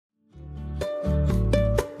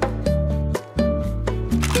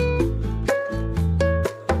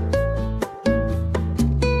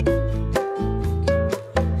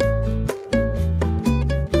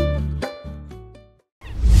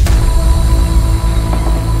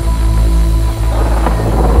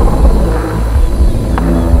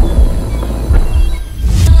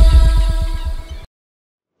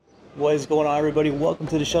What is going on, everybody? Welcome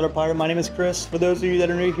to the Shutter Pirate. My name is Chris. For those of you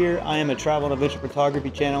that are new here, I am a travel and adventure photography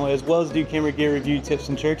channel, as well as do camera gear review tips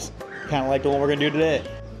and tricks, kind of like the one we're going to do today.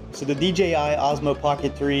 So the DJI Osmo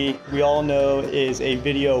Pocket 3, we all know, is a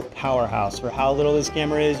video powerhouse. For how little this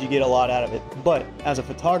camera is, you get a lot out of it. But as a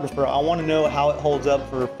photographer, I want to know how it holds up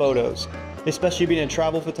for photos, especially being a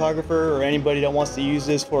travel photographer or anybody that wants to use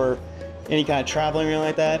this for any kind of traveling or anything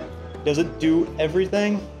like that. Does it do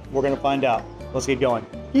everything? We're going to find out. Let's get going.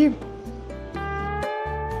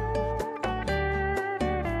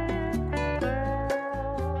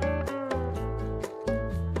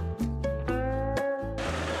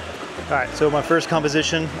 Alright, so my first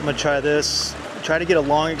composition, I'm going to try this. Try to get a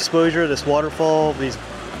long exposure of this waterfall. These,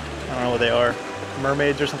 I don't know what they are,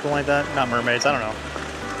 mermaids or something like that. Not mermaids, I don't know.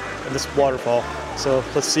 And this waterfall. So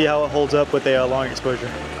let's see how it holds up with a long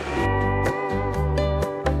exposure.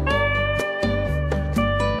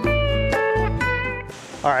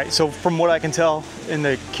 Alright, so from what I can tell in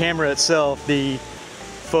the camera itself, the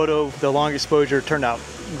long exposure turned out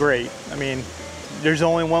great. I mean, there's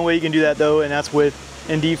only one way you can do that though, and that's with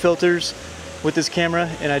ND filters with this camera.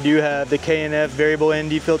 And I do have the KNF variable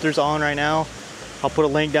ND filters on right now. I'll put a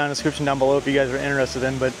link down in the description down below if you guys are interested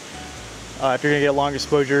in, but if you're gonna get a long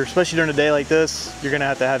exposure, especially during a day like this, you're gonna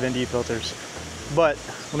have to have ND filters. But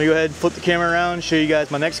let me go ahead and flip the camera around and show you guys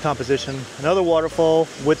my next composition. Another waterfall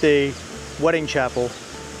with a wedding chapel.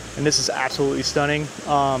 And this is absolutely stunning.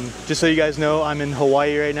 Just so you guys know, I'm in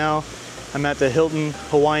Hawaii right now. I'm at the Hilton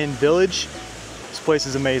Hawaiian Village. This place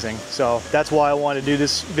is amazing. So that's why I wanted to do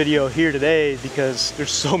this video here today, because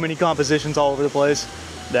there's so many compositions all over the place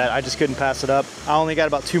that I just couldn't pass it up. I only got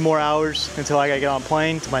about 2 more hours until I gotta get on a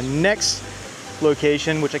plane to my next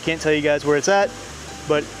location, which I can't tell you guys where it's at,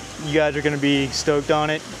 but you guys are gonna be stoked on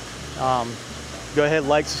it. Go ahead,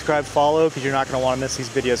 like, subscribe, follow, because you're not gonna wanna miss these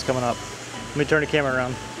videos coming up. Let me turn the camera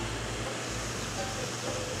around.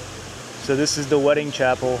 So this is the wedding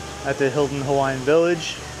chapel at the Hilton Hawaiian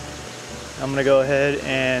Village. I'm gonna go ahead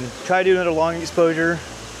and try to do another long exposure,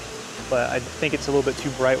 but I think it's a little bit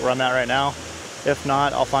too bright where I'm at right now. If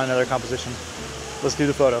not, I'll find another composition. Let's do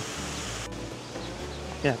the photo.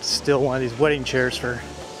 Yeah, it's still one of these wedding chairs for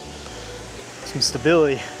some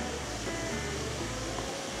stability.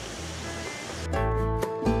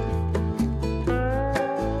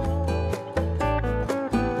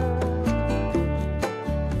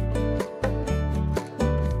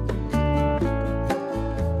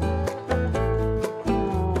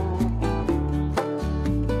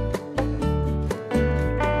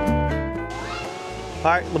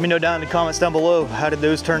 Alright, let me know down in the comments down below, how did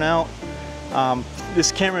those turn out?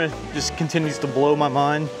 This camera just continues to blow my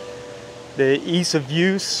mind. The ease of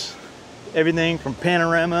use, everything from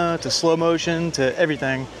panorama to slow motion to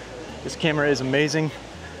everything. This camera is amazing.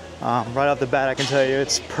 Right off the bat, I can tell you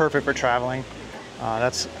it's perfect for traveling.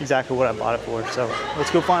 That's exactly what I bought it for. So let's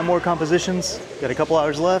go find more compositions. Got a couple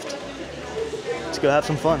hours left. Let's go have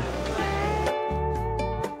some fun.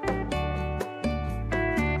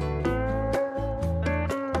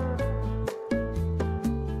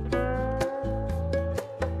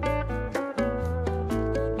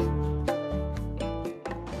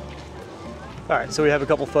 All right, so we have a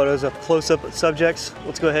couple photos of close-up subjects.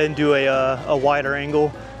 Let's go ahead and do a wider angle.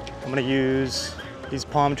 I'm gonna use these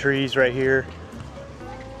palm trees right here.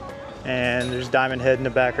 And there's Diamond Head in the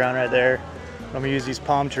background right there. I'm gonna use these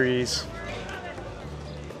palm trees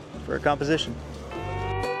for a composition.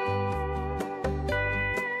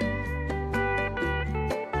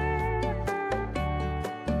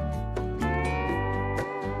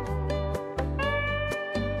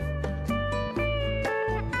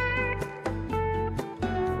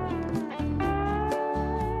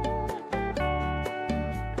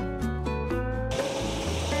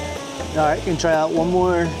 All right, gonna try out one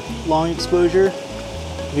more long exposure.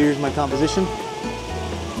 Here's my composition.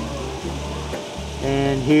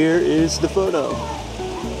 And here is the photo.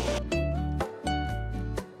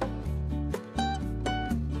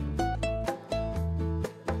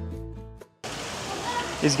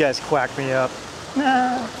 These guys quack me up.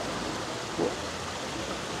 Nah.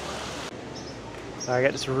 So I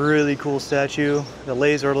got this really cool statue. The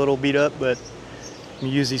legs are a little beat up, but I'm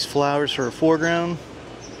gonna use these flowers for a foreground.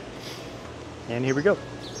 And here we go.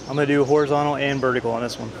 I'm gonna do horizontal and vertical on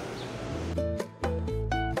this one.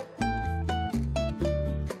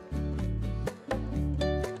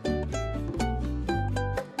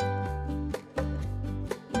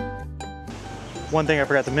 One thing I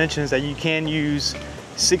forgot to mention is that you can use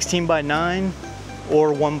 16:9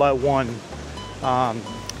 or 1:1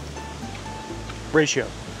 ratio.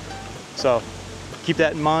 So keep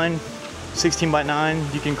that in mind.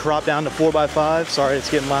 16:9. You can crop down to 4:5. Sorry, it's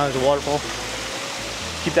getting loud as a waterfall.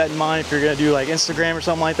 Keep that in mind if you're gonna do like Instagram or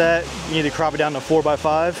something like that. You need to crop it down to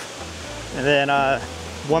 4:5, and then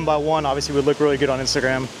 1:1 obviously would look really good on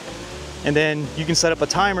Instagram. And then you can set up a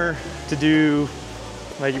timer to do,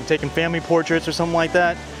 like you're taking family portraits or something like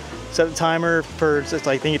that. Set the timer for, it's like,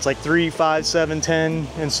 I think it's like 3, 5, 7, 10,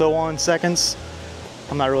 and so on seconds.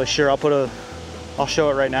 I'm not really sure. I'll show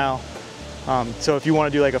it right now. So if you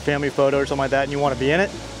want to do like a family photo or something like that and you want to be in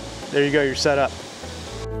it, there you go, you're set up.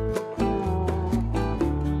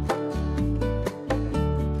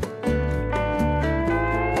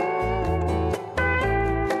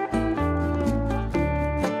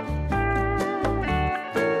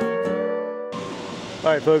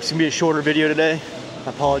 All right, folks, it's gonna be a shorter video today. I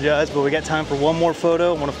apologize, but we got time for one more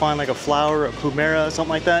photo. I want to find like a flower, a plumera, something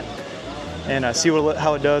like that, and see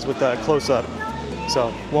how it does with close up.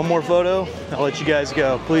 So one more photo, I'll let you guys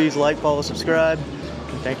go. Please like, follow, subscribe,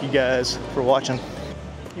 and thank you guys for watching.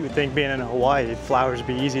 You would think being in Hawaii, flowers would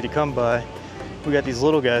be easy to come by. We got these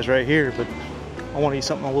little guys right here, but I want to use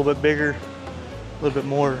something a little bit bigger, a little bit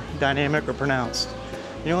more dynamic or pronounced.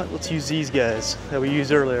 You know what, let's use these guys that we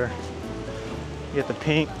used earlier. You get the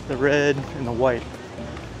pink, the red, and the white.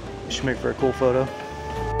 It should make for a cool photo.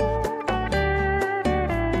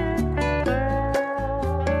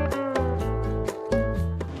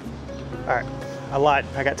 All right, I lied.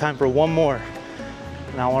 I got time for one more.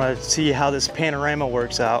 And I want to see how this panorama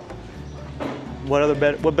works out. What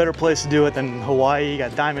better place to do it than Hawaii? You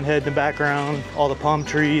got Diamond Head in the background, all the palm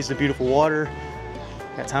trees, the beautiful water.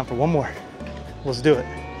 Got time for one more. Let's do it.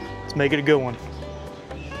 Let's make it a good one.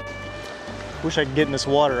 Wish I could get in this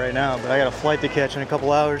water right now, but I got a flight to catch in a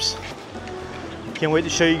couple hours. Can't wait to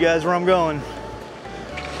show you guys where I'm going.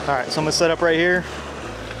 All right, so I'm gonna set up right here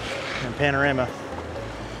and panorama.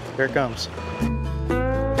 Here it comes.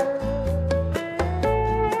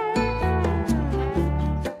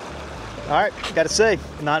 All right, gotta say,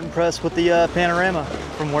 not impressed with the panorama.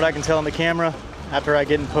 From what I can tell on the camera, after I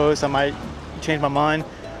get in post, I might change my mind.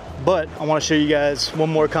 But I wanna show you guys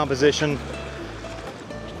one more composition.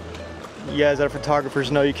 You guys that are photographers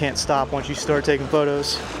know you can't stop once you start taking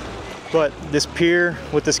photos. But this pier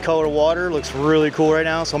with this color water looks really cool right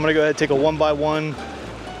now. So I'm gonna go ahead and take a 1:1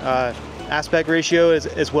 aspect ratio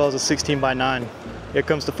as well as a 16:9. Here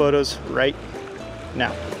comes the photos right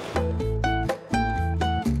now.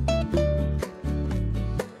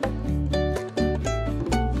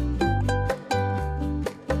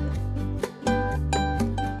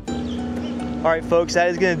 All right, folks, that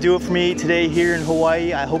is gonna do it for me today here in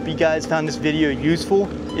Hawaii. I hope you guys found this video useful.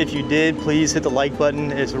 If you did, please hit the like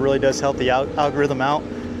button. It really does help the algorithm out.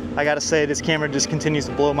 I gotta say, this camera just continues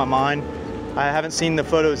to blow my mind. I haven't seen the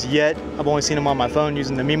photos yet. I've only seen them on my phone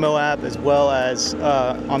using the Mimo app as well as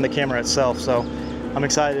on the camera itself. So I'm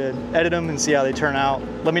excited to edit them and see how they turn out.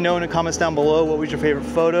 Let me know in the comments down below, what was your favorite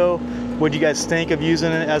photo? What do you guys think of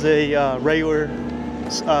using it as a regular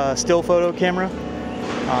still photo camera?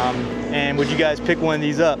 And would you guys pick one of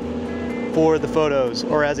these up for the photos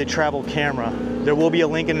or as a travel camera? There will be a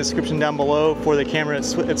link in the description down below for the camera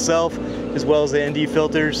itself, as well as the ND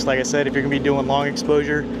filters. Like I said, if you're gonna be doing long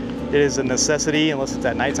exposure, it is a necessity unless it's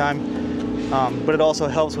at nighttime. But it also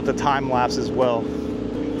helps with the time lapse as well.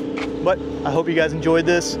 But I hope you guys enjoyed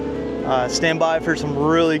this. Stand by for some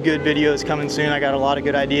really good videos coming soon. I got a lot of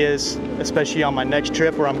good ideas, especially on my next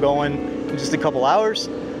trip where I'm going in just a couple hours.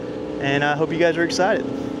 And I hope you guys are excited.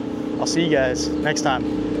 I'll see you guys next time.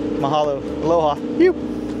 Mahalo. Aloha. Pew.